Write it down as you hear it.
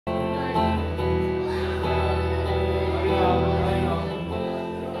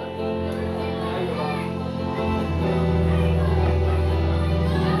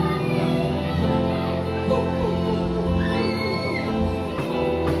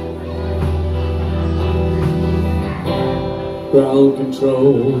Ground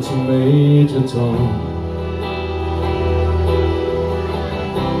control to Major Tom.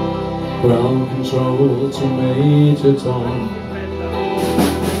 Ground control to Major Tom.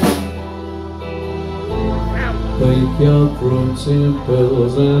 Take your protein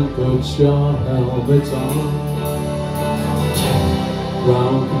pills and put your helmet on.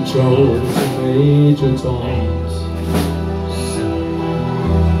 Ground control to Major Tom.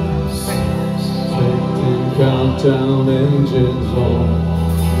 Countdown engines on.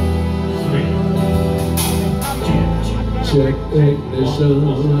 Check ignition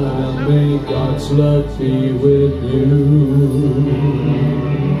and may God's love be with you.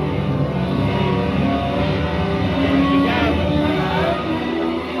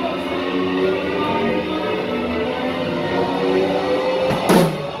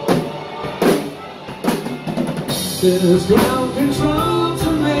 There's ground control to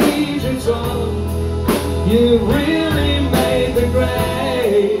Major Tom. You really made the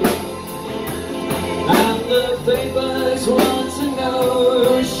grade, and the papers want to know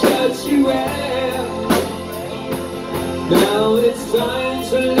whose shirt you wear. Now it's time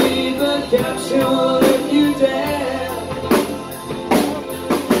to leave the capsule if you dare.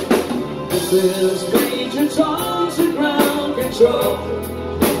 This is Major Tom to ground control.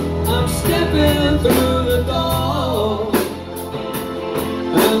 I'm stepping through the door,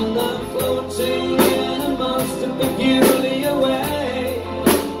 and I'm floating a peculiar way,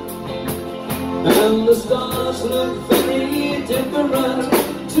 and the stars look very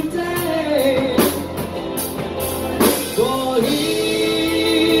different today. For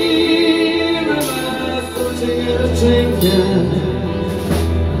here am I floating in a tin can,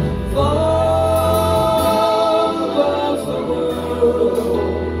 far above the world.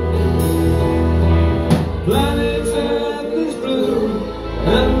 Planet Earth is blue,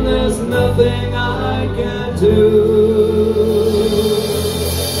 and there's nothing I can do.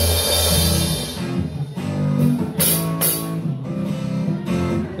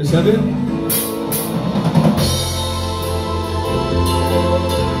 Is that it?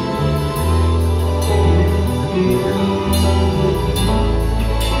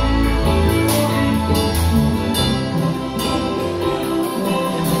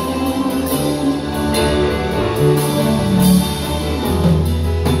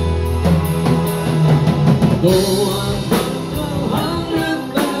 Though I've come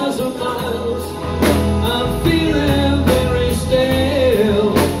 100,000 miles, I'm feeling very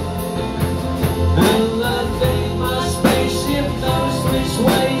stale, and I think my spaceship knows which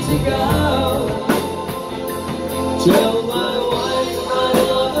way to go. Tell my wife I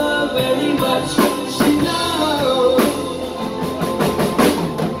love her very much, she knows.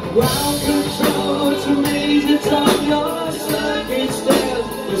 Ground control to Major Tom, your circuit's dead.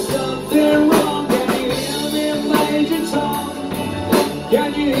 There's something wrong. Major Tom, can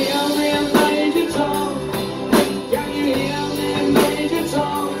you hear me, Major Tom? Can you hear me, Major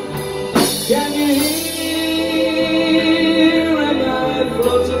Tom? Can you hear am I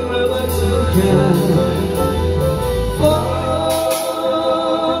floating around so can far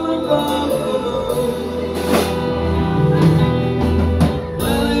above the moon?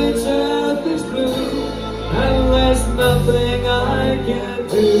 Planet Earth is blue, and there's nothing I can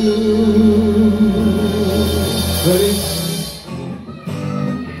do. Ready?